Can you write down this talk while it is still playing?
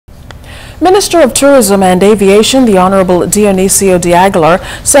Minister of Tourism and Aviation, the Honorable Dionisio de Aguilar,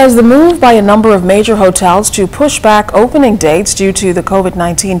 says the move by a number of major hotels to push back opening dates due to the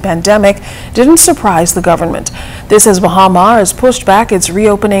COVID-19 pandemic didn't surprise the government. This as Baha Mar has pushed back its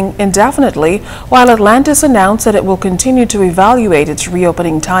reopening indefinitely, while Atlantis announced that it will continue to evaluate its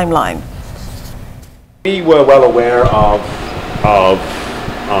reopening timeline. We were well aware of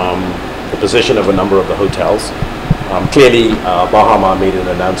the position of a number of the hotels. Clearly, Baha Mar made an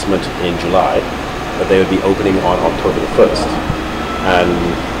announcement in July that they would be opening on October the 1st. And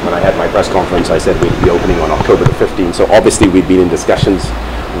when I had my press conference, I said we'd be opening on October the 15th. So obviously we've been in discussions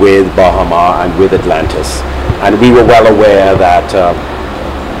with Baha Mar and with Atlantis. And we were well aware that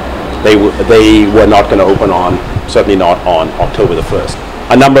they were not going to open on, certainly not on October the 1st.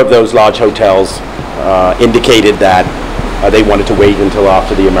 A number of those large hotels indicated that they wanted to wait until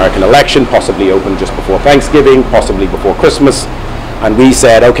after the American election, possibly open just before Thanksgiving, possibly before Christmas. And we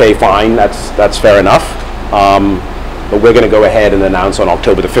said, okay, fine, that's fair enough. But we're going to go ahead and announce on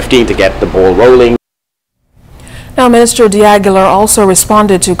October the 15th to get the ball rolling. Now, Minister de Aguilar also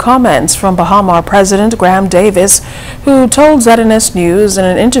responded to comments from Baha Mar President Graham Davis, who told ZNS News in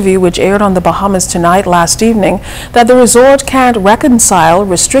an interview which aired on the Bahamas Tonight last evening that the resort can't reconcile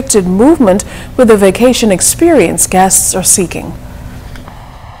restricted movement with the vacation experience guests are seeking.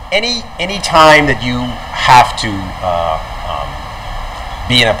 Any time that you have to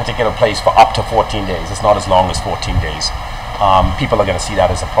be in a particular place for up to 14 days, it's not as long as 14 days, people are going to see that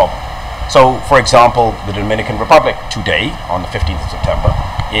as a problem. So, for example, the Dominican Republic today, on the 15th of September,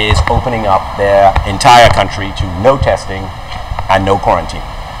 is opening up their entire country to no testing and no quarantine.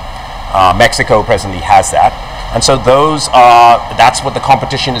 Mexico presently has that. And so that's what the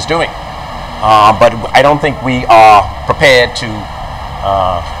competition is doing. But I don't think we are prepared to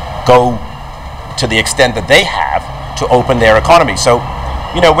go to the extent that they have to open their economy. So,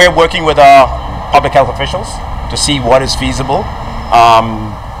 you know, we're working with our public health officials to see what is feasible.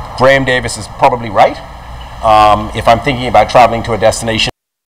 Graham Davis is probably right. If I'm thinking about traveling to a destination